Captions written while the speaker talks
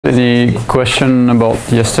Any question about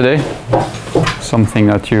yesterday? Something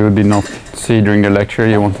that you did not see during the lecture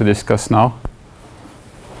you want to discuss now?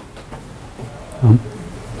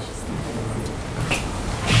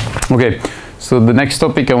 Okay, so the next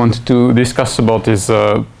topic I wanted to discuss about is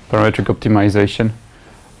parametric optimization.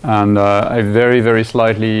 And I very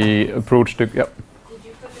slightly approached the... Did you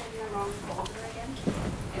put in the wrong folder again?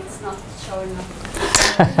 It's not showing up.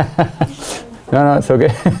 No, it's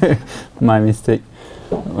okay. My mistake.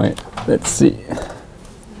 Wait, let's see.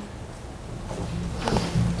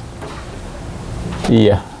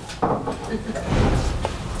 Yeah.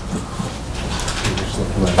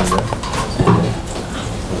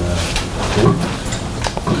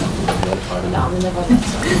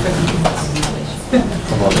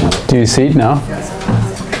 Do you see it now?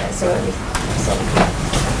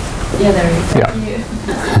 Yeah, there you go.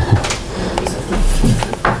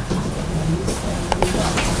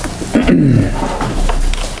 Yeah.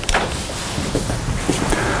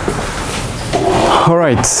 All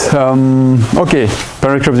right. Okay.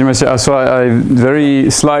 Parametric optimization. So I very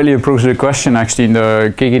slightly approached the question actually in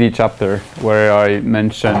the KKD chapter, where I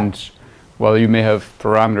mentioned, well, you may have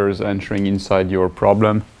parameters entering inside your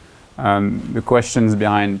problem. The questions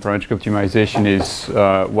behind parametric optimization is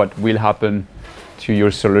what will happen to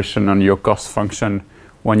your solution and your cost function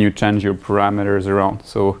when you change your parameters around.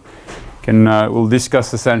 So we'll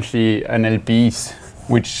discuss essentially NLPs,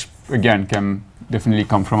 which again can definitely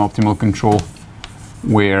come from optimal control,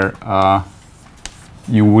 where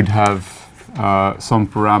you would have some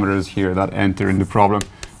parameters here that enter in the problem,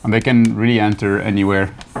 and they can really enter anywhere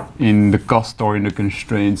in the cost or in the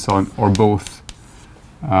constraints or both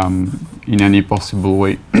in any possible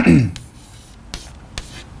way.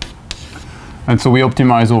 And so we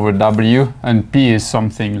optimize over W, and P is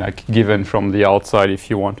something like given from the outside if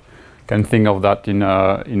you want. You can think of that in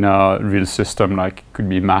a real system, like it could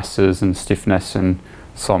be masses and stiffness and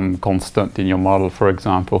some constant in your model, for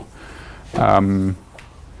example.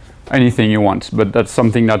 Anything you want, but that's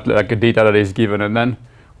something that like a data that is given. And then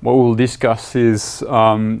what we'll discuss is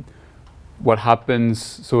what happens.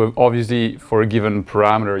 So obviously for a given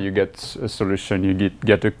parameter you get a solution, you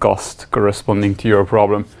get a cost corresponding to your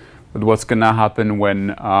problem. But what's going to happen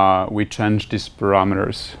when we change these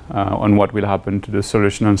parameters and what will happen to the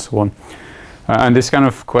solution and so on. And this kind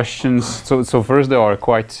of questions, so first they are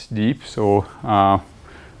quite deep, so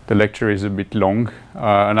the lecture is a bit long,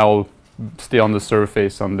 and I'll stay on the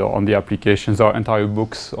surface on the applications. There are entire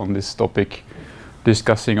books on this topic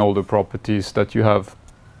discussing all the properties that you have.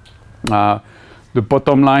 The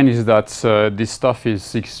bottom line is that this stuff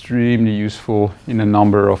is extremely useful in a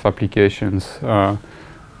number of applications.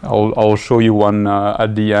 I'll show you one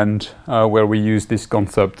at the end where we use this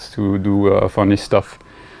concept to do funny stuff.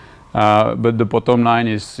 But the bottom line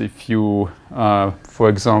is if you, for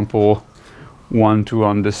example, want to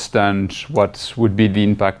understand what would be the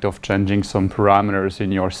impact of changing some parameters in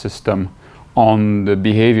your system on the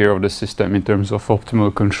behavior of the system in terms of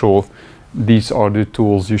optimal control, these are the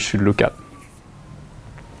tools you should look at.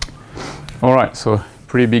 All right, so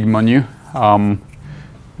pretty big menu.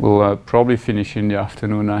 We'll probably finish in the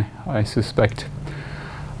afternoon, I suspect.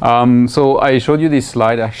 So I showed you this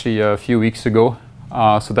slide actually a few weeks ago.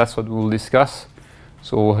 So that's what we'll discuss.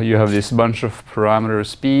 So you have this bunch of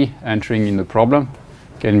parameters P entering in the problem.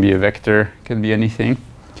 Can be a vector, can be anything.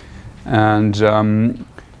 And you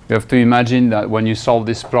have to imagine that when you solve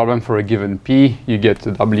this problem for a given P, you get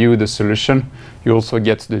the W, the solution. You also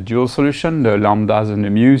get the dual solution, the lambdas and the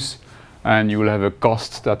mu's. And you will have a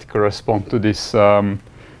cost that corresponds to this,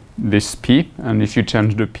 this P. And if you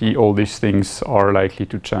change the P, all these things are likely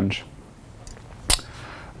to change.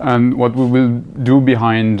 And what we will do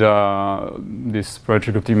behind this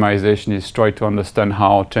parametric optimization is try to understand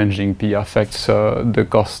how changing P affects the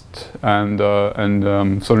cost and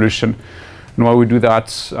solution. And while we do that,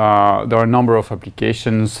 there are a number of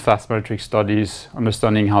applications, fast parametric studies,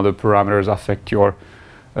 understanding how the parameters affect your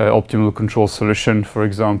optimal control solution, for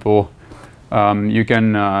example. You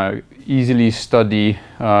can easily study,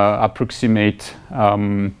 approximate,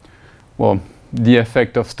 the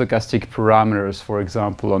effect of stochastic parameters, for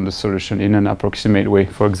example, on the solution in an approximate way.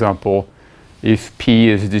 For example, if P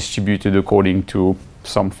is distributed according to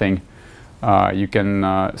something, you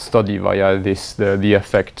can study via this the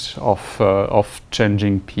effect of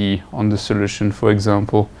changing P on the solution, for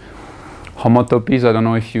example. Homotopies, I don't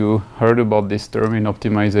know if you heard about this term in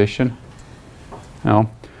optimization. No?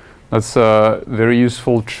 That's a very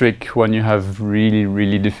useful trick when you have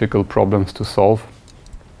really difficult problems to solve.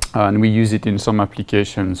 And we use it in some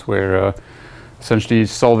applications where essentially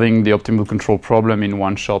solving the optimal control problem in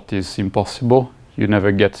one shot is impossible. you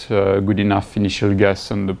never get a good enough initial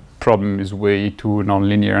guess, and the problem is way too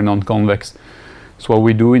nonlinear and non-convex. So what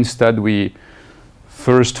we do instead, we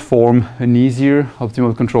first form an easier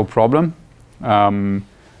optimal control problem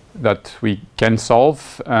that we can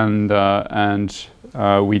solve, and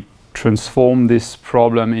we transform this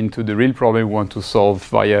problem into the real problem we want to solve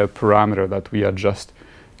via a parameter that we adjust.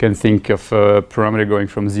 You can think of a parameter going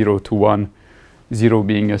from 0 to 1, 0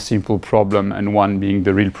 being a simple problem and 1 being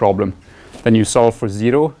the real problem. Then you solve for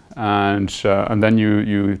 0, and then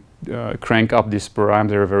you crank up this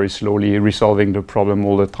parameter very slowly, resolving the problem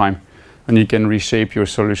all the time. And you can reshape your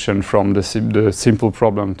solution from the simple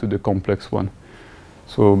problem to the complex one.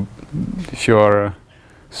 So if you are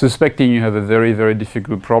suspecting you have a very, very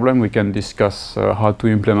difficult problem, we can discuss how to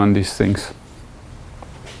implement these things.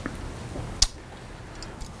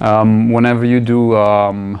 Whenever you do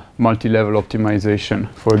multi-level optimization,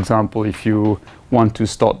 for example, if you want to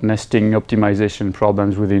start nesting optimization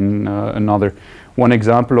problems within another, one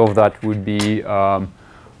example of that would be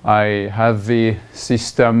I have a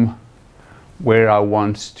system where I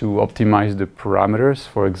want to optimize the parameters,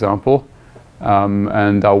 for example,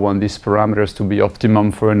 and I want these parameters to be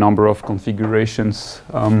optimum for a number of configurations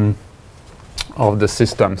of the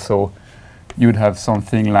system. So you'd have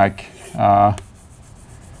something like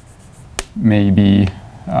maybe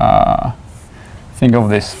think of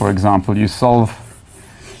this, for example, you solve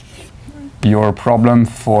your problem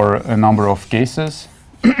for a number of cases.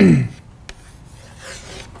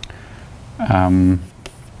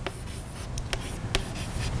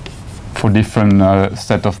 For different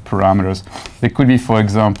set of parameters. They could be, for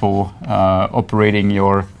example, operating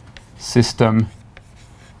your system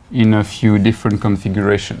in a few different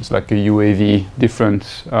configurations, like a UAV,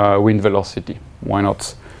 different wind velocity. Why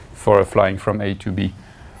not for flying from A to B?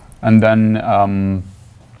 And then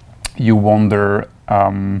you wonder,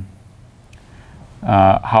 how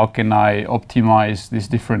can I optimize these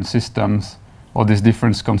different systems or this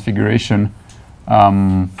different configuration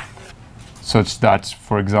such that,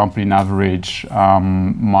 for example, in average,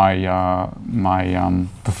 my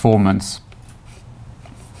performance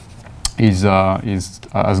is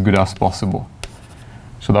as good as possible.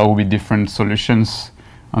 So that will be different solutions.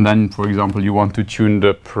 And then, for example, you want to tune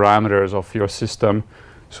the parameters of your system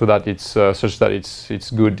so that it's such that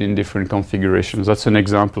it's good in different configurations. That's an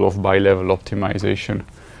example of bi-level optimization.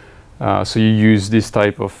 So you use this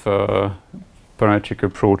type of parametric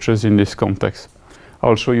approaches in this context.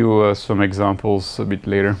 I'll show you some examples a bit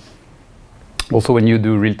later. Also, when you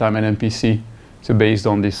do real-time NMPC, so based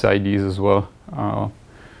on these ideas as well, how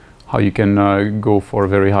you can go for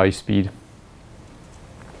very high speed.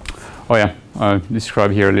 Oh yeah, describe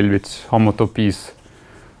here a little bit homotopies.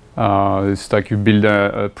 It's like you build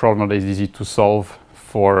a problem that is easy to solve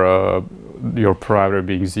for your parameter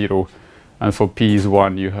being 0, and for p is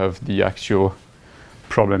 1, you have the actual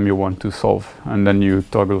problem you want to solve, and then you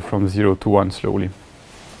toggle from 0 to 1 slowly.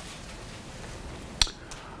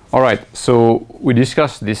 All right, so we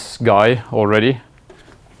discussed this guy already.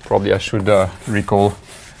 Probably I should recall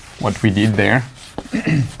what we did there.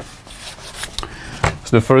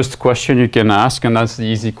 So the first question you can ask, and that's the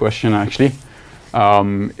easy question actually,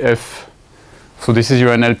 so this is your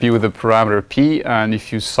NLP with the parameter p, and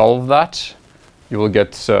if you solve that, you will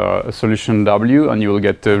get a solution w, and you will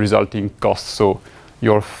get the resulting cost. So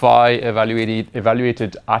your phi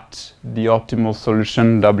evaluated at the optimal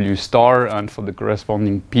solution w star, and for the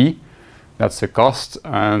corresponding p, that's the cost,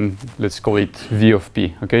 and let's call it v of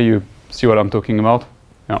p. Okay, you see what I'm talking about?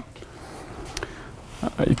 Yeah.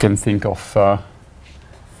 You can think of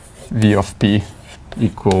v of p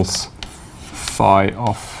equals phi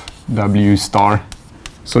of w star.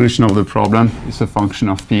 Solution of the problem is a function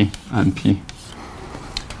of p and p.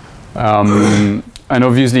 And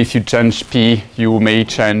obviously, if you change p, you may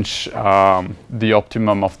change the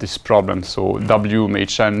optimum of this problem. So w may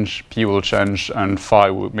change, p will change, and phi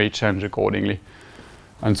may change accordingly.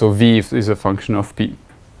 And so v is a function of p.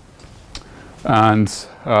 And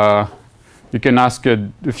you can ask a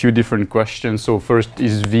few different questions. So first,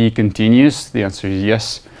 is v continuous? The answer is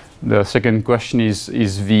yes. The second question is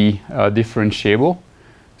v differentiable?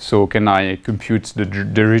 So can I compute the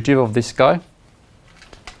derivative of this guy?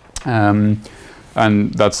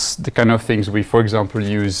 And that's the kind of things we, for example,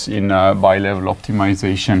 use in bi-level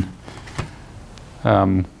optimization,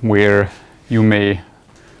 where you may,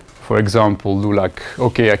 for example, do like,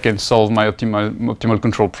 okay, I can solve my optimal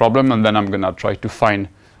control problem, and then I'm going to try to find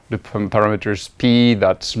the parameters p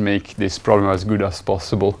that make this problem as good as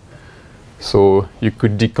possible. So you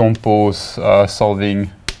could decompose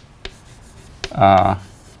solving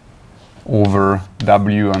over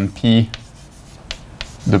w and p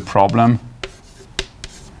the problem,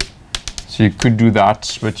 So you could do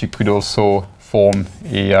that, but you could also form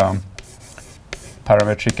a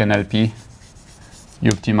parametric NLP. You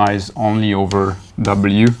optimize only over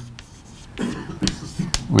W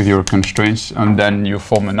with your constraints, and then you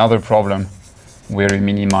form another problem where you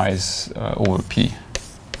minimize over P.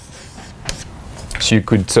 So you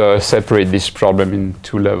could separate this problem in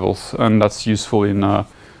two levels, and that's useful in a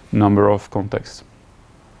number of contexts.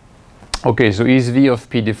 Okay, so is V of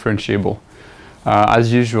P differentiable?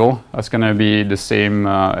 As usual, that's going to be the same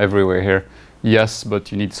everywhere here. Yes,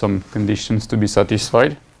 but you need some conditions to be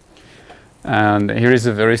satisfied. And here is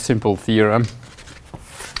a very simple theorem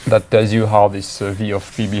that tells you how this V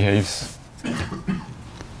of P behaves.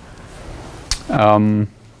 And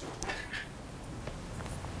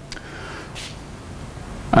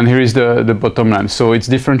here is the bottom line. So it's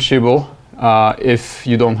differentiable if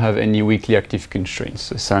you don't have any weakly active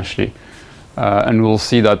constraints, essentially. And we'll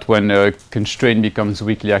see that when a constraint becomes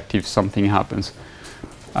weakly active, something happens.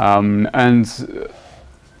 And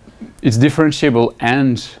it's differentiable,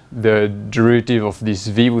 and the derivative of this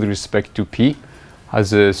V with respect to P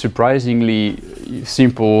has a surprisingly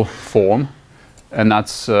simple form, and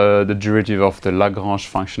that's the derivative of the Lagrange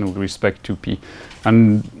function with respect to P.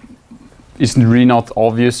 And it's really not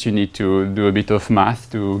obvious. You need to do a bit of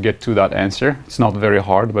math to get to that answer. It's not very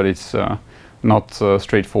hard, but it's not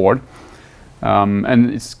straightforward.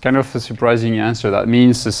 And it's kind of a surprising answer. That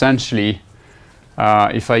means essentially,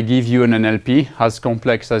 if I give you an NLP as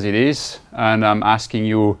complex as it is, and I'm asking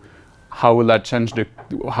you how will that change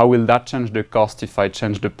the cost if I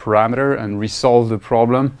change the parameter and resolve the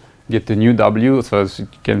problem, get the new W, so as you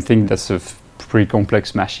can think that's a pretty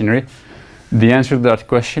complex machinery. The answer to that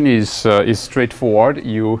question is straightforward.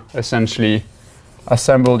 You essentially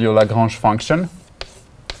assemble your Lagrange function.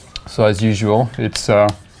 So as usual, it's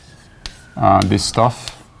this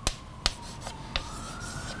stuff.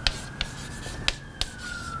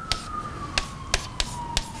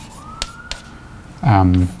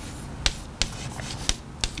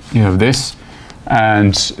 You have this,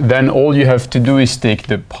 and then all you have to do is take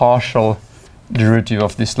the partial derivative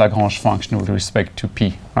of this Lagrange function with respect to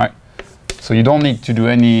P, right? So you don't need to do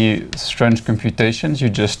any strange computations. You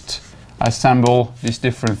just assemble these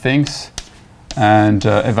different things and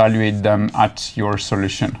evaluate them at your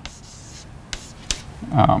solution.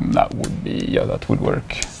 That would be, yeah, that would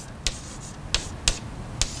work.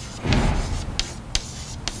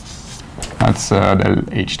 That's del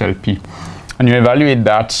H del P. And you evaluate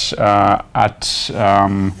that at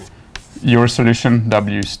your solution,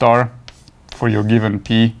 W star, for your given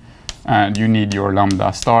P, and you need your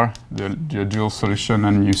lambda star, your dual solution,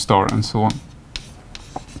 and mu star, and so on.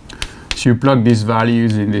 So you plug these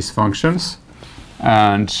values in these functions,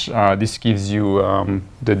 and this gives you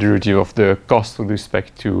the derivative of the cost with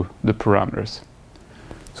respect to the parameters.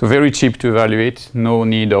 So very cheap to evaluate, no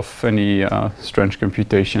need of any strange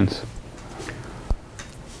computations.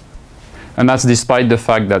 And that's despite the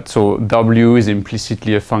fact that so W is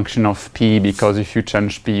implicitly a function of P, because if you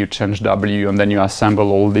change P, you change W, and then you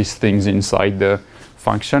assemble all these things inside the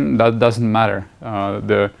function. That doesn't matter. How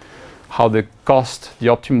the cost, the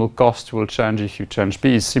optimal cost will change if you change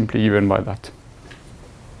P is simply given by that.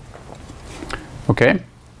 Okay.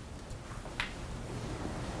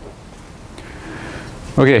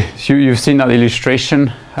 Okay, so you've seen that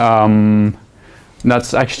illustration.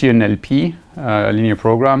 That's actually an LP, a linear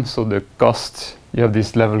program. So the cost, you have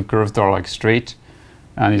these level curves that are like straight,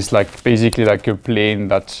 and it's like basically like a plane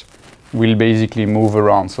that will basically move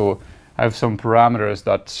around. So I have some parameters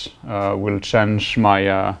that will change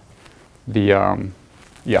my the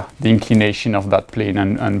inclination of that plane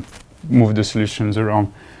and move the solutions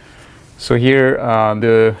around. So here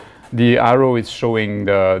the arrow is showing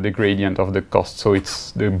the gradient of the cost. So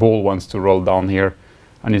it's the ball wants to roll down here,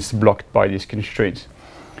 and it's blocked by these constraints.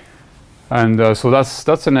 And so that's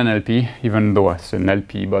an NLP, even though it's an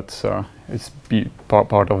LP, but it's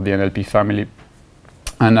part of the NLP family.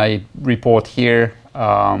 And I report here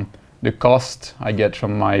the cost I get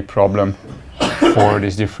from my problem for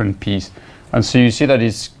these different P's. And so you see that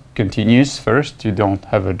it's continuous first, you don't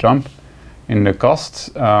have a jump in the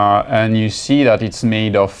cost, and you see that it's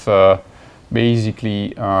made of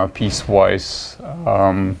basically piecewise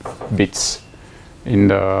bits in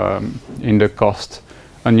the cost.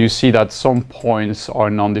 And you see that some points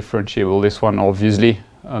are non-differentiable. This one obviously,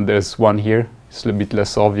 and there's one here, it's a bit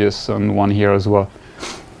less obvious, and one here as well.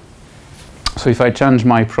 So if I change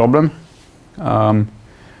my problem,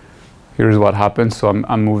 here's what happens. So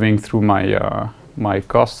I'm moving through my my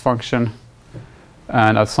cost function,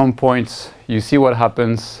 and at some point you see what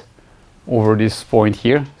happens over this point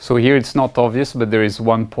here. So here it's not obvious, but there is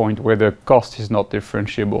one point where the cost is not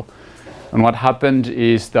differentiable. And what happened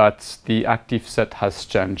is that the active set has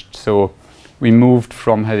changed. So we moved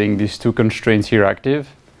from having these two constraints here active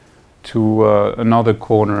to another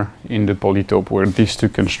corner in the polytope where these two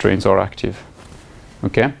constraints are active.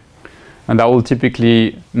 Okay? And that will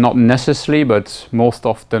typically, not necessarily, but most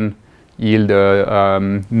often yield a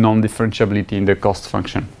non-differentiability in the cost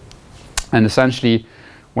function. And essentially,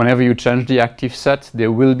 whenever you change the active set,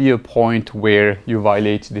 there will be a point where you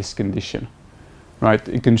violate this condition. Right?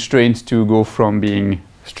 A constraint to go from being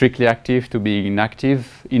strictly active to being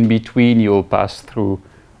inactive. In between, you'll pass through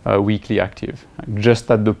weakly active.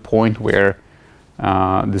 Just at the point where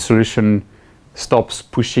the solution stops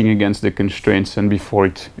pushing against the constraints and before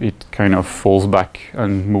it kind of falls back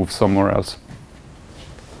and moves somewhere else.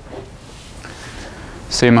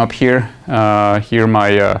 Same up here. Here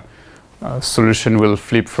my solution will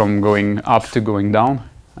flip from going up to going down.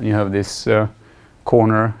 And you have this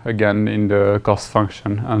corner again in the cost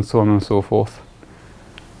function and so on and so forth.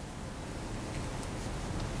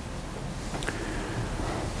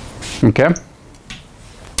 Okay.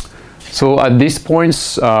 So at these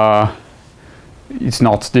points, it's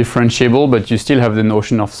not differentiable, but you still have the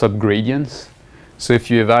notion of subgradients. So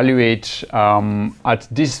if you evaluate at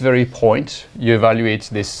this very point, you evaluate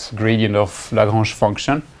this gradient of Lagrange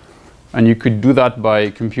function. And you could do that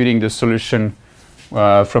by computing the solution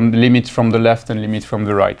from the limit from the left and limit from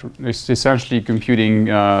the right. It's essentially computing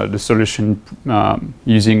the solution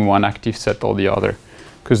using one active set or the other,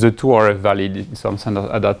 because the two are valid in some sense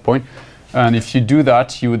at that point. And if you do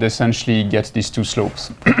that, you would essentially get these two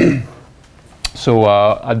slopes. So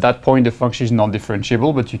at that point, the function is not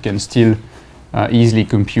differentiable, but you can still easily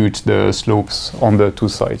compute the slopes on the two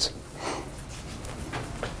sides.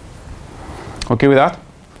 Okay with that?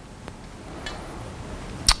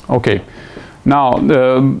 Okay. Now,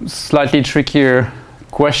 the slightly trickier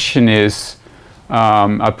question is,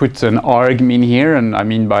 I put an argmin here, and I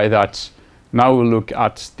mean by that, now we'll look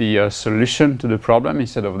at the solution to the problem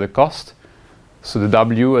instead of the cost. So the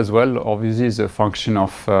W as well, obviously, is a function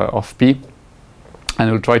of P. And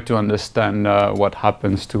we'll try to understand what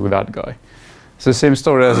happens to that guy. It's the same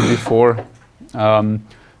story as before.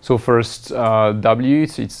 So first, W,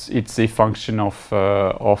 it's a function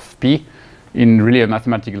of P in really a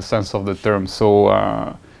mathematical sense of the term.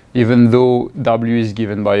 So even though W is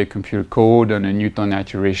given by a computer code and a Newton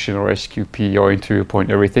iteration or SQP or interior point,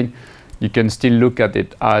 everything, you can still look at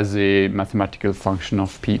it as a mathematical function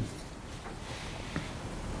of P.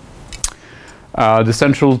 The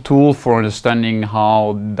central tool for understanding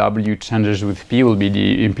how W changes with P will be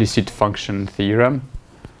the implicit function theorem.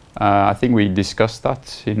 I think we discussed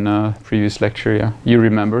that in a previous lecture. Yeah, you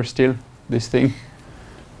remember still this thing?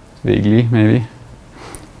 Vaguely, maybe.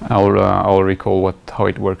 I'll recall how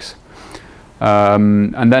it works.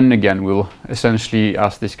 And then again, we'll essentially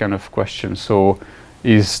ask this kind of question. So,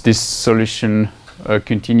 is this solution a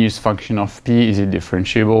continuous function of P? Is it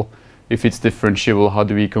differentiable? If it's differentiable, how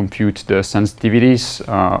do we compute the sensitivities?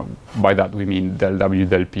 By that we mean del W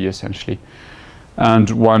del P essentially. And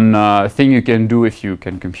one thing you can do if you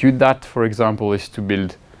can compute that, for example, is to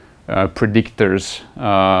build predictors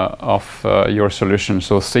of your solution.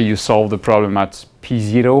 So say you solve the problem at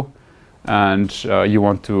P0 and you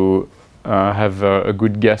want to have a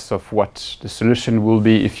good guess of what the solution will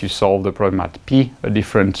be if you solve the problem at P, a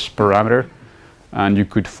different parameter. And you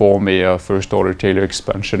could form a first order Taylor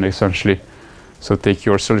expansion essentially. So take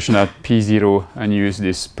your solution at P0 and use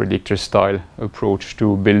this predictor style approach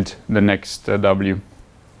to build the next W.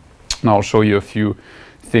 And I'll show you a few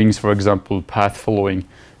things, for example, path following.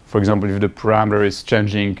 For example, if the parameter is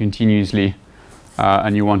changing continuously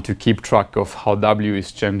and you want to keep track of how W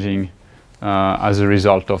is changing as a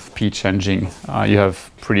result of P changing, you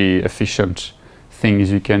have pretty efficient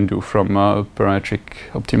things you can do from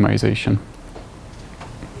parametric optimization.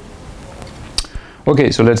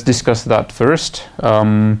 Okay, so let's discuss that first.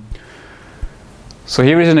 So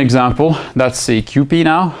here is an example. That's a QP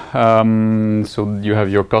now. So you have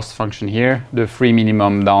your cost function here, the free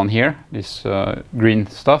minimum down here, this green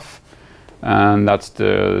stuff. And that's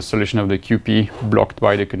the solution of the QP blocked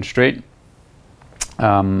by the constraint.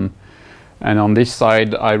 And on this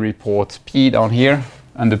side, I report P down here.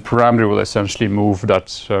 And the parameter will essentially move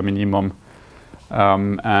that minimum.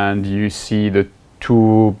 And you see the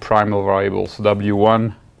two primal variables,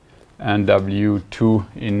 W1 and W2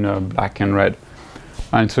 in black and red.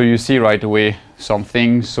 And so you see right away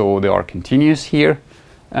something, so they are continuous here,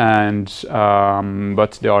 and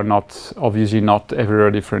but they are not, obviously not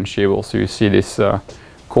everywhere differentiable. So you see these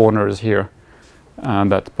corners here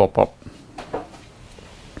that pop up.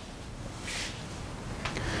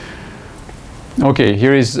 Okay,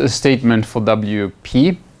 here is a statement for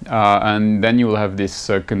WP. and then you will have these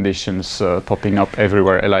conditions popping up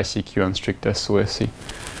everywhere, LICQ and strict SOSC.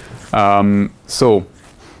 So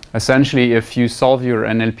essentially, if you solve your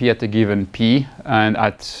NLP at a given P, and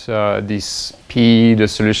at this P the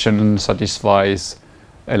solution satisfies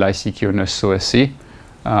LICQ and SOSC,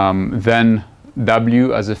 then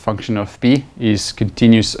W as a function of P is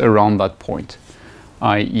continuous around that point.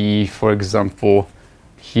 I.e., for example,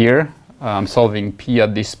 here, I'm solving P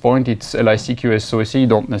at this point, it's LICQ SOSC. You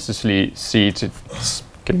don't necessarily see it, you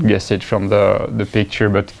can guess it from the picture,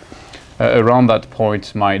 but around that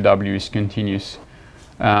point, my W is continuous.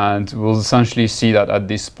 And we'll essentially see that at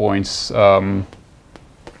these points, you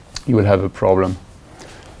will have a problem.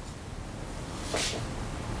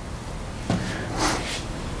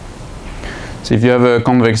 So if you have a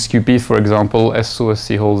convex QP, for example,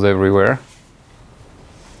 SOSC holds everywhere.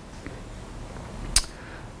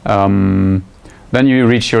 Then you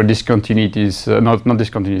reach your discontinuities, not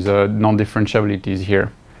discontinuities, non-differentiabilities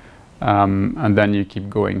here. And then you keep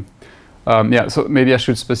going. Yeah, so maybe I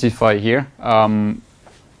should specify here.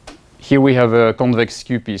 Here we have a convex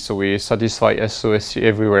QP, so we satisfy SOSC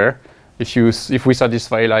everywhere. If we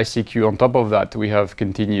satisfy LICQ on top of that, we have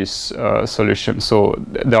continuous solutions. So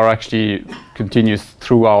they are actually continuous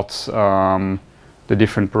throughout the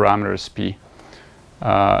different parameters P.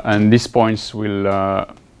 And these points will,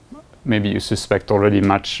 maybe you suspect, already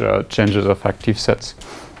match changes of active sets.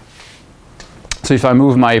 So if I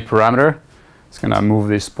move my parameter, it's going to move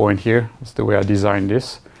this point here. That's the way I designed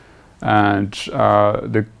this. And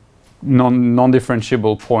the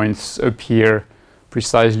non-differentiable points appear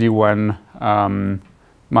precisely when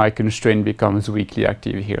my constraint becomes weakly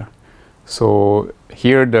active here. So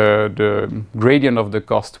here the gradient of the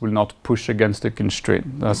cost will not push against the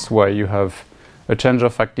constraint. That's why you have a change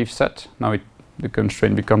of active set. Now the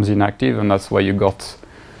constraint becomes inactive, and that's why you got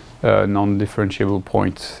a non-differentiable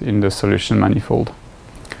point in the solution manifold.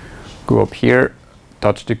 Go up here,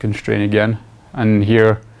 touch the constraint again, and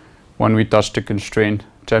here when we touch the constraint,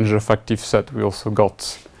 change of active set, we also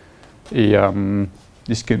got a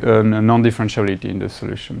non-differentiability in the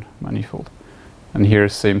solution manifold. And here,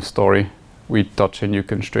 same story, we touch a new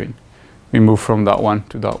constraint. We move from that one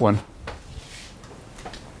to that one.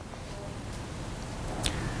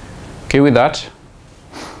 Okay, with that,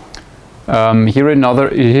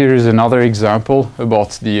 here is another example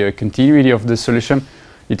about the continuity of the solution.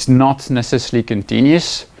 It's not necessarily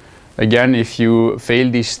continuous. Again, if you fail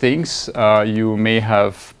these things, you may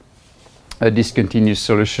have a discontinuous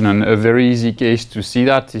solution, and a very easy case to see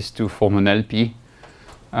that is to form an LP.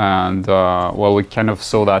 And well, we kind of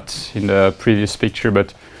saw that in the previous picture,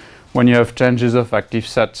 but when you have changes of active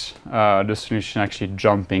set, the solution actually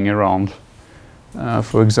jumping around.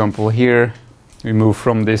 For example, here we move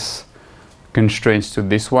from this constraints to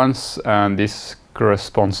this ones, and this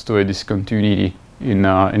corresponds to a discontinuity in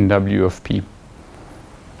W of P.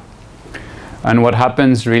 And what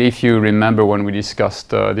happens really, if you remember when we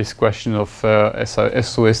discussed this question of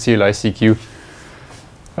SOSC LICQ,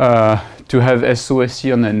 to have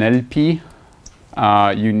SOSC on an LP,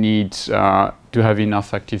 you need to have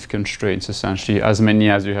enough active constraints, essentially, as many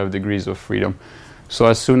as you have degrees of freedom. So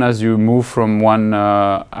as soon as you move from one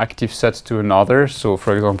active set to another, so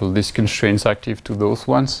for example, this constraint's active to those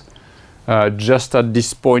ones, just at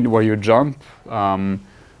this point where you jump,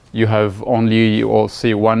 you have only, or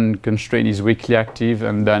say, one constraint is weakly active,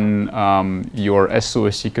 and then your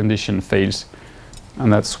SOSC condition fails.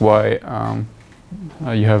 And that's why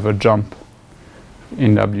you have a jump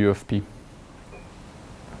in W of P.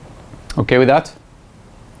 Okay with that?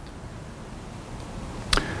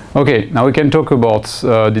 Okay, now we can talk about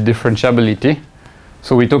the differentiability.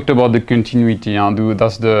 So we talked about the continuity,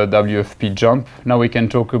 that's the W of P jump. Now we can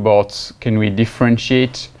talk about, can we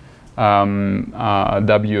differentiate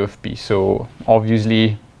W of P. So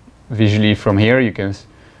obviously, visually from here, you can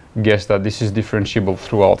guess that this is differentiable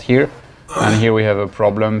throughout here. And here we have a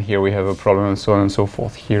problem, here we have a problem, and so on and so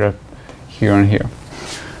forth, here, here, and here.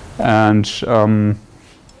 And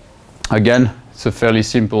again, it's a fairly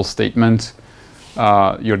simple statement.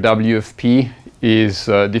 Your W of P is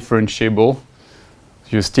differentiable.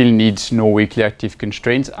 You still need no weakly active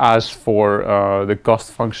constraints as for the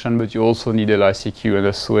cost function, but you also need LICQ and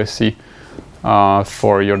SOSC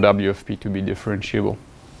for your W of P to be differentiable.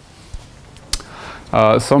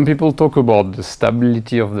 Some people talk about the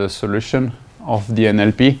stability of the solution of the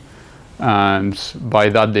NLP, and by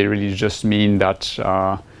that they really just mean that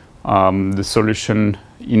the solution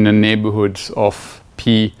in the neighborhood of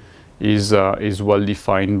P is well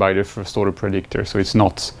defined by the first order predictor, so it's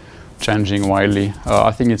not changing widely.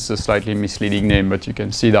 I think it's a slightly misleading name, but you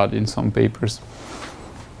can see that in some papers.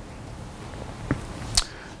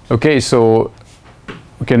 Okay, so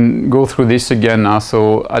we can go through this again now.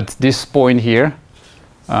 So at this point here,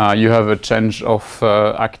 you have a change of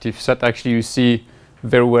active set. Actually, you see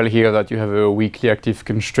very well here that you have a weakly active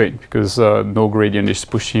constraint because no gradient is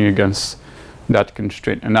pushing against that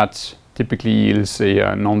constraint, and that typically yields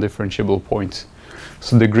a non-differentiable point.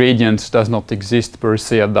 So the gradient does not exist per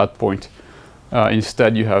se at that point.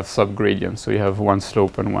 Instead, you have subgradients, so you have one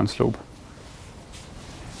slope and one slope.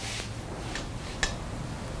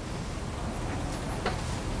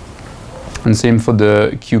 And same for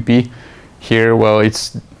the QP. Here, well,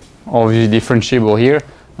 it's obviously differentiable here,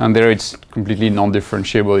 and there it's completely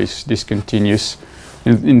non-differentiable, it's discontinuous.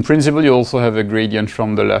 In principle, you also have a gradient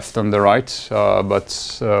from the left and the right,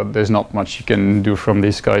 but there's not much you can do from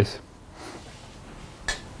these guys.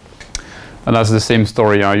 And that's the same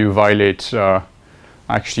story. You violate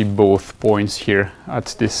actually both points here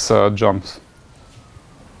at this jumps.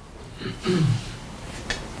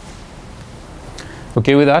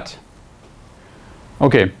 Okay with that?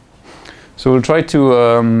 Okay. So we'll try to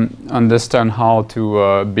understand how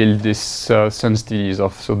to build this sensitivities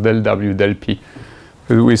of del W, del P.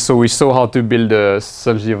 So we saw how to build the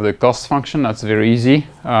sensitivity of the cost function. That's very easy.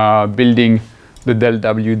 Building the del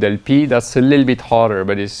W, del P, that's a little bit harder,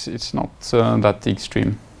 but it's not that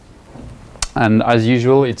extreme. And as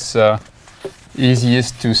usual, it's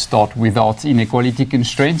easiest to start without inequality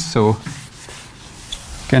constraints. So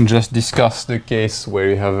you can just discuss the case where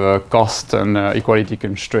you have cost and equality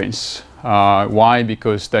constraints. Why?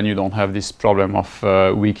 Because then you don't have this problem of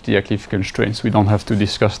weakly active constraints. We don't have to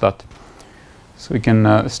discuss that. So we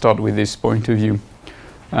can start with this point of view.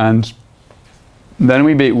 And then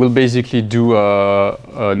we'll basically do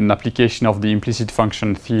an application of the implicit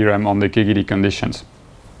function theorem on the Kegeli conditions.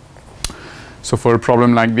 So for a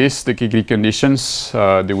problem like this, the Kegeli conditions,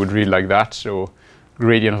 they would read like that. So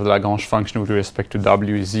gradient of the Lagrange function with respect to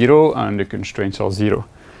W is 0, and the constraints are 0.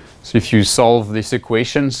 So if you solve these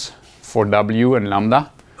equations for W and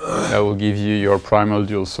lambda, that will give you your primal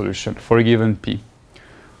dual solution for a given P.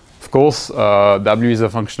 Of course, W is a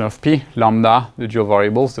function of P. Lambda, the dual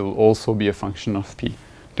variables, they will also be a function of P.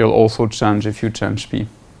 They'll also change if you change P.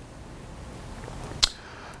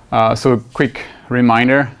 So a quick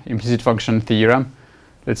reminder, implicit function theorem.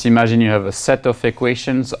 Let's imagine you have a set of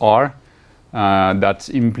equations R that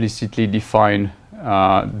implicitly define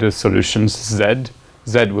the solutions Z.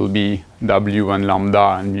 Z will be W and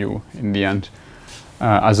lambda and mu in the end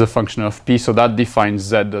as a function of P. So that defines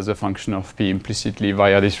Z as a function of P implicitly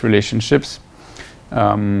via these relationships.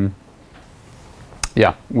 Yeah,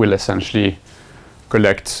 we'll essentially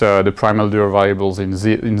collect the primal dual variables in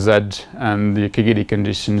Z and the Kegeli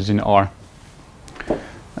conditions in R.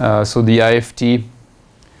 So the IFT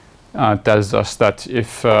tells us that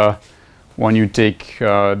if when you take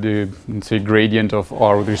the, let's say, gradient of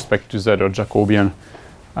R with respect to Z or Jacobian,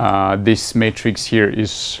 this matrix here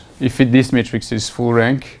is, if this matrix is full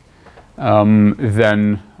rank,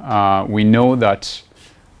 then we know that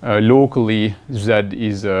locally Z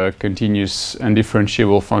is a continuous and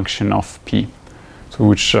differentiable function of P. So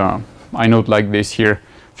which I note like this here.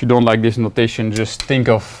 If you don't like this notation, just think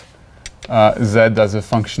of Z as a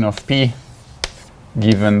function of P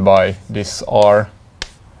given by this R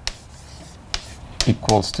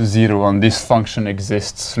equals to 0, and this function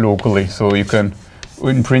exists locally. So you can,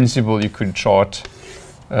 in principle, you could chart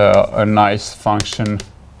a nice function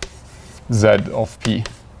Z of P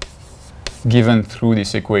given through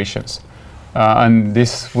these equations. And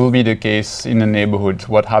this will be the case in the neighborhood.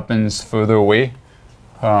 What happens further away,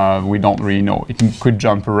 we don't really know. It could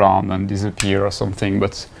jump around and disappear or something,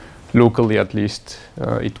 but locally at least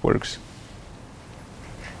it works.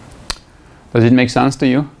 Does it make sense to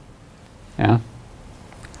you? Yeah.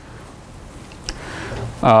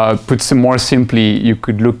 Put some more simply, you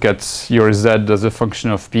could look at your Z as a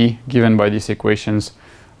function of P given by these equations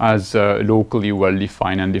as locally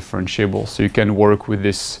well-defined and differentiable. So you can work with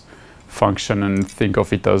this function and think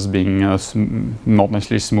of it as being not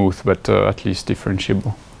necessarily smooth, but at least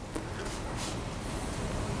differentiable.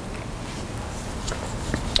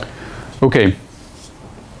 Okay.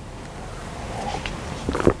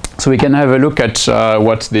 So we can have a look at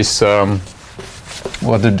what this,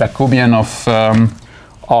 what the Jacobian of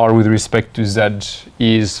R with respect to Z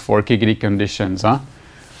is for Kegeli conditions.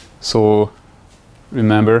 So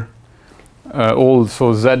remember,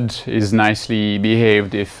 also Z is nicely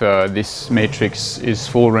behaved if this matrix is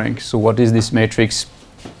full rank. So what is this matrix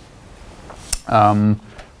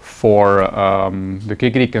for the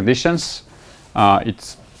Kegeli conditions?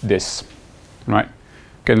 It's this, right? You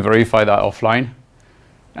can verify that offline,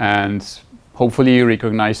 and hopefully you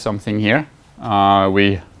recognize something here.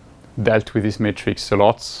 dealt with this matrix a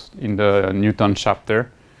lot in the Newton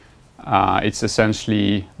chapter. It's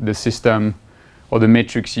essentially the system or the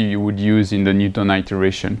matrix you would use in the Newton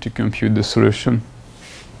iteration to compute the solution.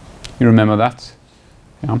 You remember that?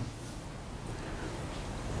 Yeah.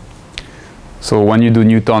 So when you do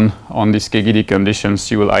Newton on these KGD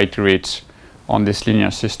conditions, you will iterate on this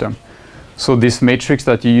linear system. So this matrix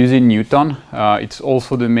that you use in Newton, it's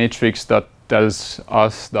also the matrix that tells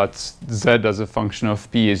us that Z as a function of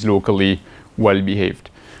P is locally well behaved.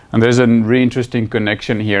 And there's a really interesting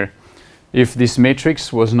connection here. If this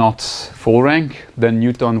matrix was not full rank, then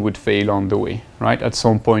Newton would fail on the way, right? At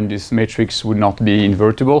some point, this matrix would not be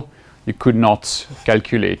invertible. You could not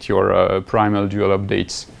calculate your primal dual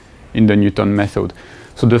updates in the Newton method.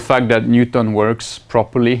 So the fact that Newton works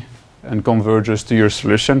properly and converges to your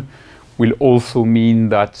solution will also mean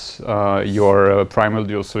that your primal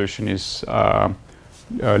dual solution is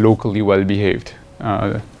locally well behaved,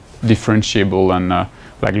 differentiable and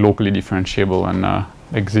like locally differentiable and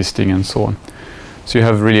existing and so on. So you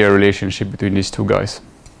have really a relationship between these two guys.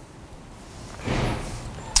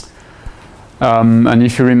 And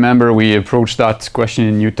if you remember, we approached that question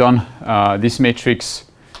in Newton. This matrix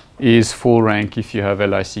is full rank if you have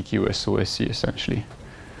LICQ SOSC essentially.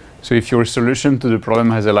 So if your solution to the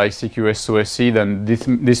problem has LICQ SOSC, then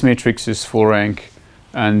this matrix is full rank,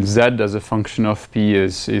 and Z as a function of P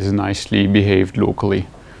is nicely behaved locally.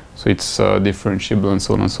 So it's differentiable and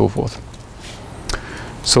so on and so forth.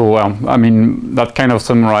 So I mean, that kind of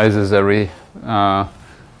summarizes every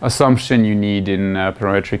assumption you need in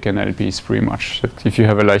parametric NLPs pretty much. That if you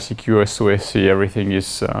have LICQ SOSC, everything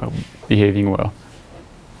is behaving well.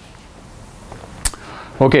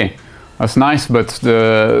 Okay. That's nice, but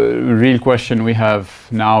the real question we have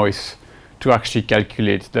now is to actually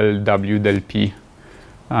calculate del W del P.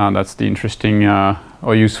 That's the interesting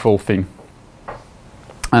or useful thing.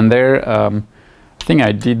 And there, I think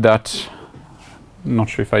I did that. I'm not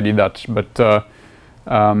sure if I did that, but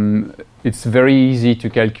it's very easy to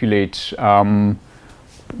calculate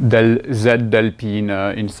del Z del P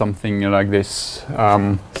in something like this.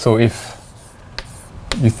 So if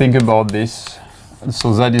you think about this,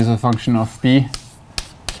 so Z is a function of P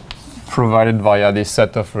provided via this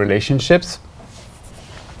set of relationships.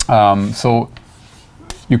 So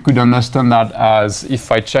you could understand that as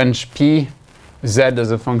if I change P, Z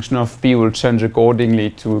as a function of P will change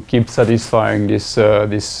accordingly to keep satisfying these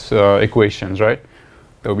equations, right?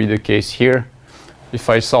 That will be the case here.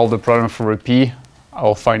 If I solve the problem for a P,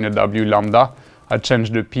 I'll find a W lambda. I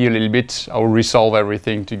change the P a little bit, I'll resolve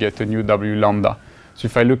everything to get a new W lambda. So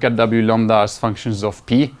if I look at W lambda as functions of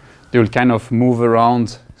P, they will kind of move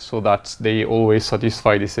around so that they always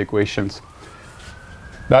satisfy these equations.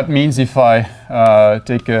 That means if I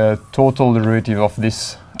take a total derivative of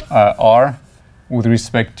this R with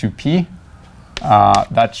respect to P,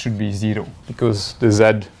 that should be 0 because the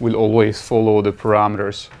Z will always follow the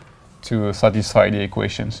parameters to satisfy the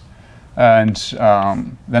equations. And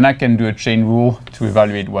then I can do a chain rule to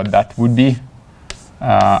evaluate what that would be.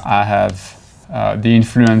 I have the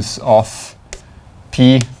influence of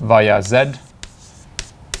P via Z.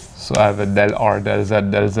 So I have a del R, del Z,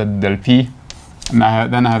 del P. And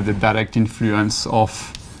then I have the direct influence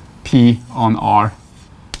of P on R.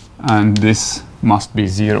 And this must be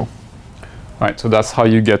 0. Right, so that's how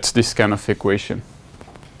you get this kind of equation.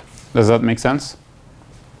 Does that make sense?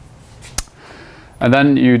 And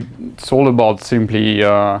then it's all about simply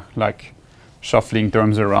like shuffling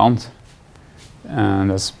terms around. And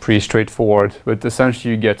that's pretty straightforward. But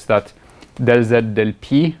essentially you get that del Z del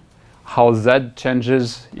P, how Z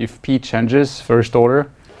changes if P changes, first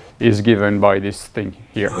order, is given by this thing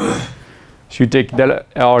here. So you take del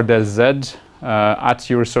R del Z at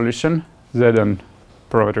your solution, Z and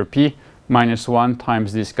parameter P, minus 1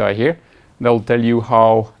 times this guy here. That will tell you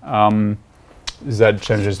how Z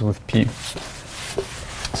changes with P.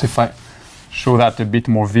 So if I show that a bit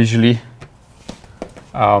more visually,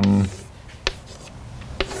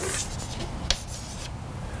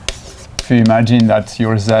 if you imagine that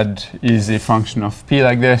your Z is a function of P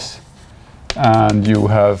like this, and you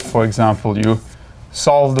have, for example, you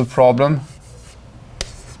solve the problem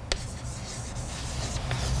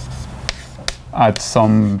at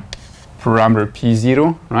some parameter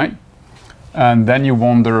P0, right? And then you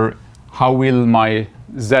wonder, how will my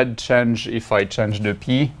Z change if I change the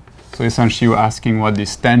P? So essentially you're asking what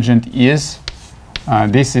this tangent is.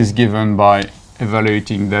 This is given by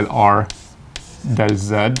evaluating del R del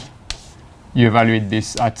Z. You evaluate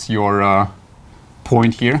this at your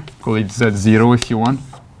point here, call it Z0 if you want.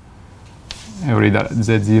 Evaluate that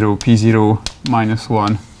Z0, P0 minus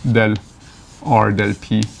 1 del R del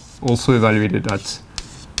P. Also evaluated at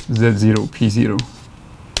Z0, P0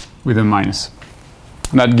 with a minus.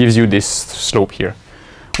 And that gives you this slope here,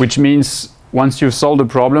 which means once you've solved the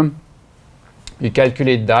problem, you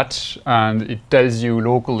calculate that and it tells you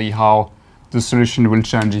locally how the solution will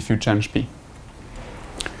change if you change P.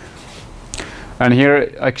 And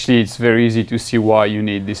here, actually, it's very easy to see why you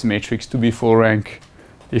need this matrix to be full rank.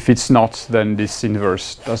 If it's not, then this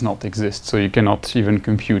inverse does not exist, so you cannot even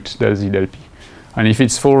compute del Z del P. And if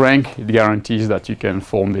it's full rank, it guarantees that you can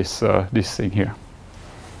form this, this thing here.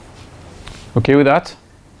 Okay with that?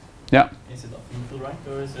 Yeah? Is it often full rank,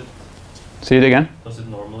 or is it... Say it again? Does it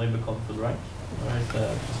normally become full rank, or is it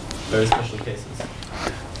just very special cases?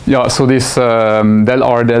 Yeah, so this del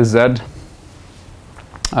R del Z.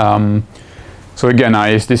 So again,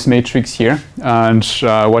 I use this matrix here, and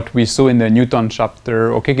what we saw in the Newton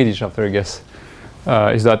chapter, or KKT chapter, I guess,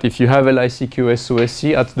 is that if you have LICQ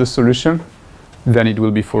SOSC at the solution, then it will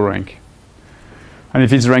be full rank. And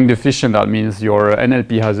if it's rank deficient, that means your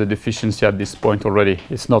NLP has a deficiency at this point already.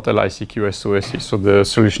 It's not LICQ SOSC, so the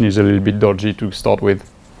solution is a little bit dodgy to start with.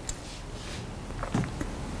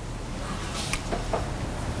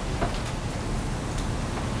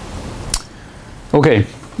 Okay.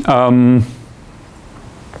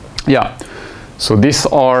 Yeah, so these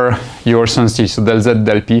are your sensitivities, so del Z,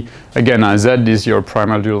 del P. Again, Z is your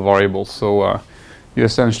primal dual variable, so you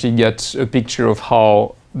essentially get a picture of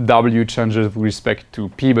how W changes with respect to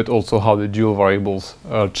P, but also how the dual variables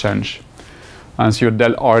change. And so your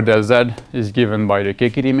del R, del Z is given by the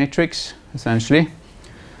KKT matrix, essentially.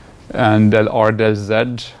 And del R, del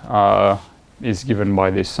Z is given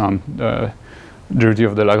by this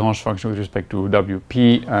derivative of the Lagrange function with respect to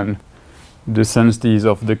WP, and the sensitivities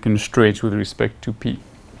of the constraints with respect to P.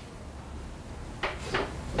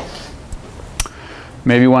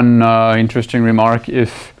 Maybe one interesting remark,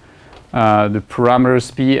 if the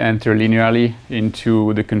parameters P enter linearly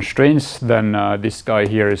into the constraints, then this guy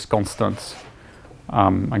here is constant.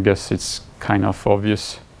 I guess it's kind of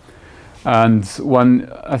obvious. And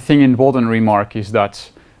one I think important remark is that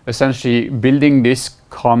essentially building this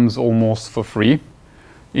comes almost for free,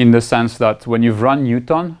 in the sense that when you've run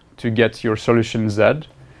Newton to get your solution Z,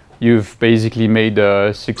 you've basically made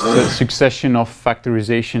a succession of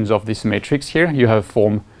factorizations of this matrix here. You have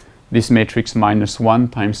formed this matrix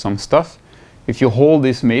 -1 times some stuff. If you hold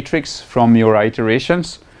this matrix from your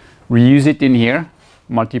iterations, reuse it in here,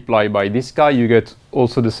 multiply by this guy, you get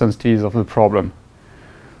also the sensitivities of the problem.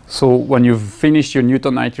 So when you've finished your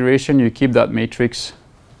Newton iteration, you keep that matrix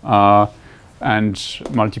and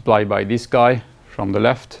multiply by this guy from the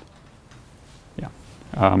left.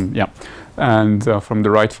 And from the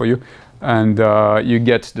right for you, and you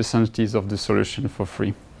get the sensitivities of the solution for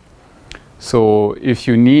free. So if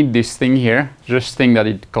you need this thing here, just think that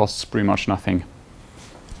it costs pretty much nothing.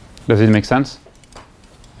 Does it make sense?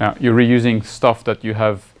 Yeah, you're reusing stuff that you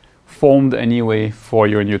have formed anyway for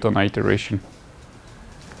your Newton iteration.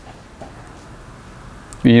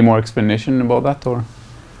 You need more explanation about that, or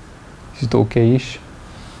is it okay-ish?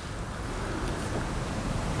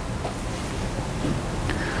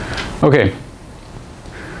 Okay,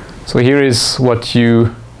 so here is what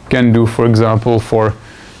you can do, for example, for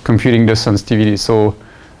computing the sensitivity. So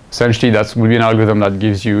essentially that will be an algorithm that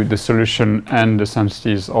gives you the solution and the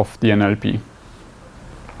sensitivities of the NLP.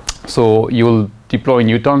 So you will deploy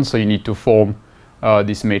Newton, so you need to form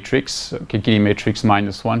this matrix, KKT matrix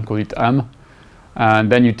 -1, call it M,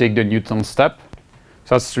 and then you take the Newton step.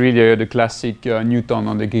 So that's really the classic Newton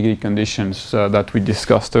on the KKT conditions that we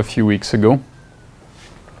discussed a few weeks ago.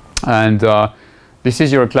 And this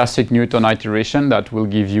is your classic Newton iteration that will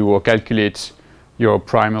give you or calculate your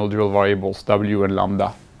primal dual variables W and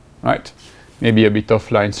lambda, right? Maybe a bit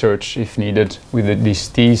of line search if needed with these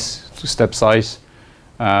t's to step size,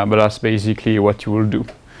 but that's basically what you will do.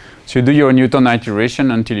 So you do your Newton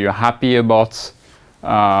iteration until you're happy about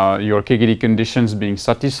your KKT conditions being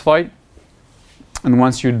satisfied, and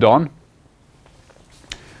once you're done,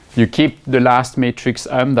 you keep the last matrix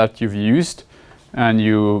M that you've used, and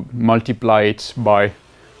you multiply it by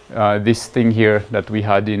this thing here that we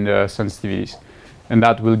had in the sensitivities. And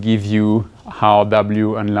that will give you how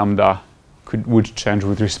W and lambda would change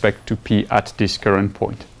with respect to P at this current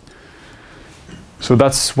point. So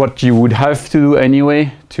that's what you would have to do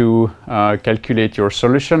anyway to calculate your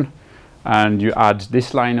solution. And you add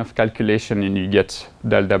this line of calculation and you get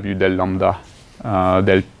del W, del lambda,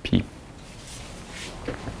 del P.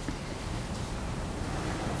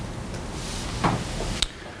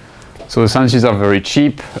 So the sensitivities are very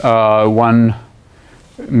cheap. One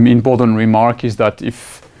important remark is that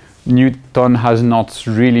if Newton has not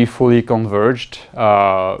really fully converged,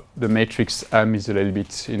 the matrix M is a little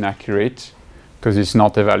bit inaccurate. because it's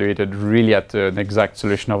not evaluated really at an exact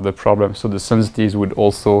solution of the problem. So the sensitivities would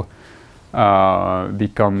also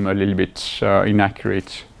become a little bit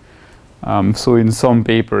inaccurate. So in some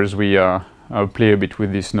papers we play a bit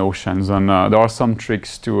with these notions, and there are some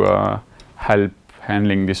tricks to help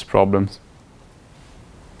handling these problems.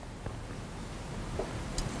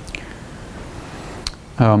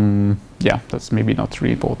 Yeah, that's maybe not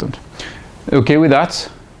really important. Okay with that?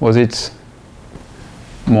 Was it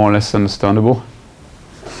more or less understandable?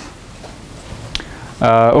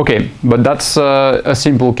 Okay, but that's a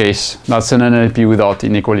simple case. That's an NLP without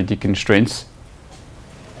inequality constraints.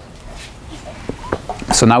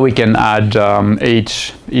 So now we can add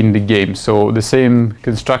H in the game. So the same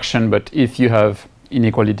construction, but if you have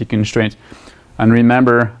inequality constraints. And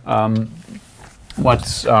remember,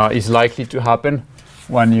 what is likely to happen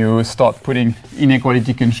when you start putting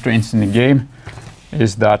inequality constraints in the game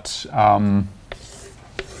is that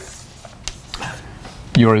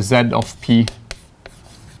your Z of P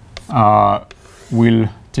will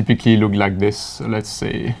typically look like this. So let's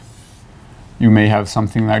say you may have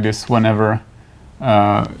something like this whenever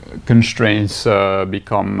constraints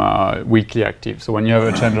become weakly active. So when you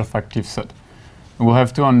have a change of active set, we'll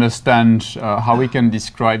have to understand how we can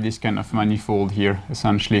describe this kind of manifold here,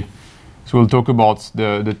 essentially. So we'll talk about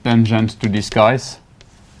the tangent to this guys,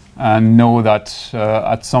 and know that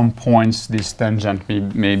at some points this tangent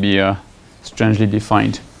may be strangely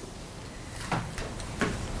defined.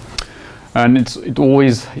 And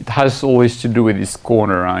it has always to do with this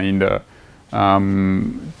corner in the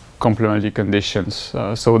complementary conditions.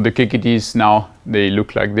 So the KKTs now, they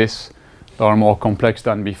look like this. They are more complex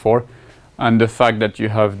than before. And the fact that you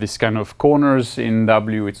have this kind of corners in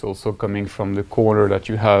W, it's also coming from the corner that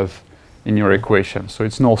you have in your equation. So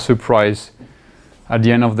it's no surprise at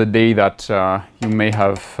the end of the day that you may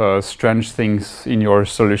have strange things in your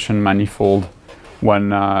solution manifold when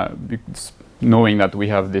knowing that we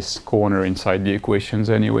have this corner inside the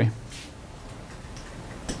equations anyway.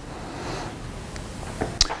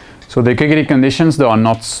 So the KKT conditions, they are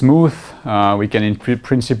not smooth. We can in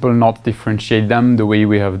principle not differentiate them the way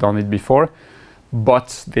we have done it before,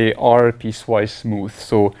 but they are piecewise smooth.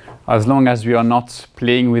 So as long as we are not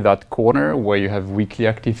playing with that corner where you have weakly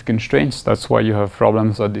active constraints, that's why you have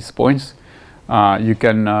problems at these points, you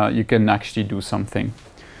can actually do something.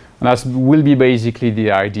 And that will be basically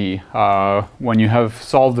the idea. When you have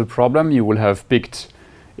solved the problem, you will have picked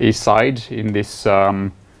a side in this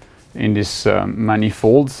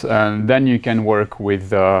manifolds, and then you can work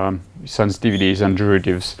with sensitivities and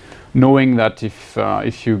derivatives, knowing that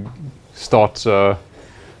if you start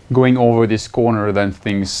going over this corner, then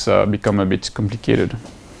things become a bit complicated.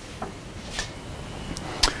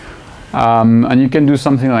 And you can do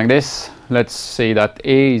something like this. Let's say that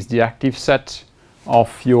A is the active set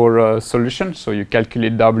of your solution. So you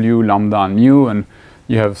calculate W, lambda, and mu, and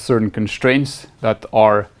you have certain constraints that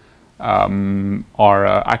are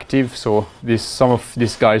active. So some of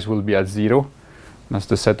these guys will be at 0. That's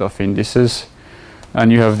the set of indices.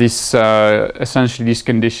 And you have this essentially these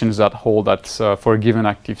conditions that hold that for a given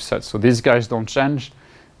active set. So these guys don't change.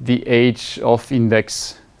 The H of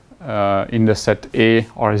index in the set A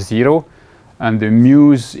are 0. And the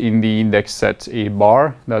mu's in the index set A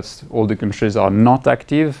bar, that's all the constraints are not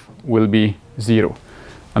active, will be 0.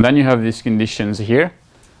 And then you have these conditions here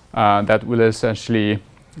that will essentially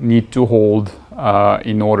need to hold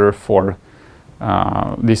in order for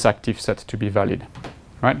this active set to be valid.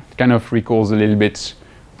 Right? It kind of recalls a little bit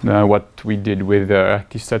what we did with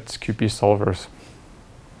active set QP solvers.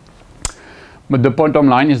 But the bottom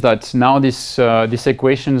line is that now these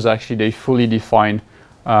equations actually they fully define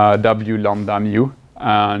W, lambda, mu,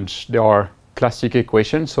 and they are classic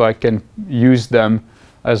equations, so I can use them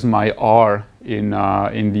as my R in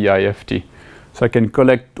the IFT. So I can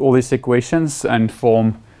collect all these equations and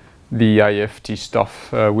form the IFT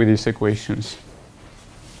stuff with these equations.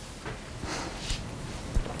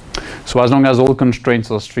 So as long as all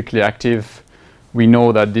constraints are strictly active, we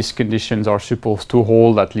know that these conditions are supposed to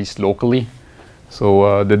hold at least locally.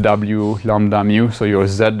 So the W, lambda, mu, so your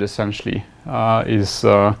Z essentially is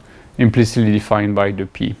implicitly defined by the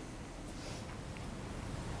P.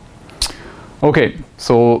 Okay,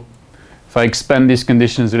 so if I expand these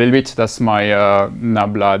conditions a little bit, that's my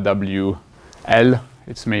nabla WL.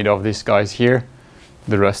 It's made of these guys here.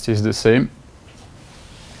 The rest is the same.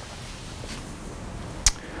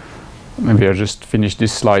 Maybe I'll just finish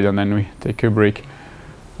this slide and then we take a break.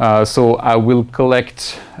 So I will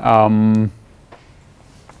collect, I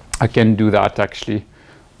can do that actually.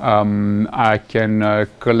 I can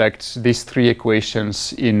collect these three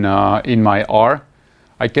equations in my R.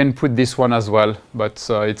 I can put this one as well, but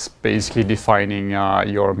it's basically defining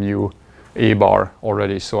your mu a bar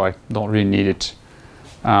already, so I don't really need it.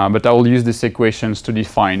 But I will use these equations to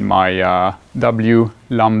define my W,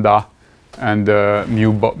 lambda, and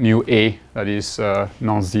mu a, that is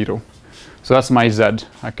non-zero. So that's my z.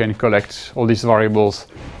 I can collect all these variables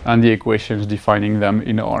and the equations defining them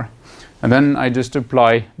in R. And then I just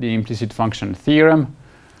apply the implicit function theorem.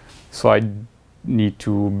 So I need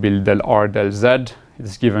to build del R del Z.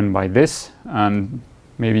 It's given by this. And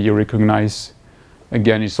maybe you recognize,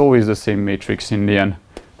 again, it's always the same matrix in the end.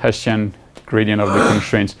 Hessian gradient of the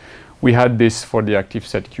constraints. We had this for the active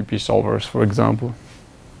set QP solvers, for example.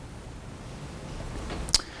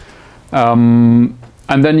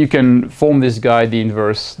 And then you can form this guy, the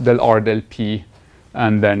inverse del R del P,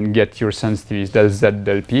 and then get your sensitivities del Z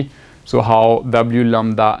del P. So how W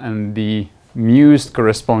lambda and the mu's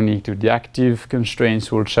corresponding to the active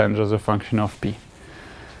constraints will change as a function of P.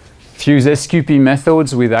 If you use SQP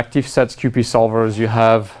methods with active sets QP solvers, you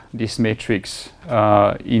have this matrix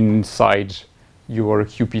inside your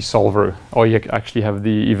QP solver, or you actually have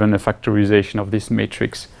even a factorization of this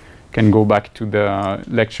matrix. You can go back to the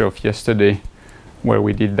lecture of yesterday where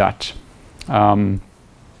we did that. So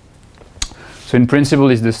in principle,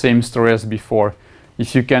 it's the same story as before.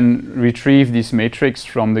 If you can retrieve this matrix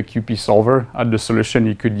from the QP solver at the solution,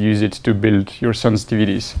 you could use it to build your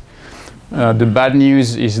sensitivities. The bad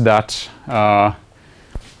news is that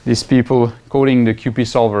these people coding the QP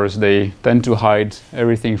solvers, they tend to hide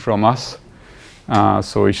everything from us.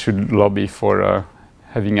 So we should lobby for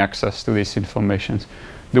having access to this information.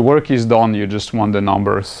 The work is done, you just want the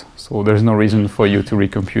numbers. So there's no reason for you to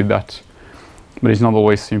recompute that. But it's not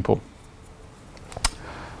always simple.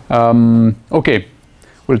 Okay,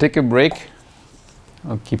 we'll take a break.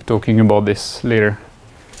 I'll keep talking about this later.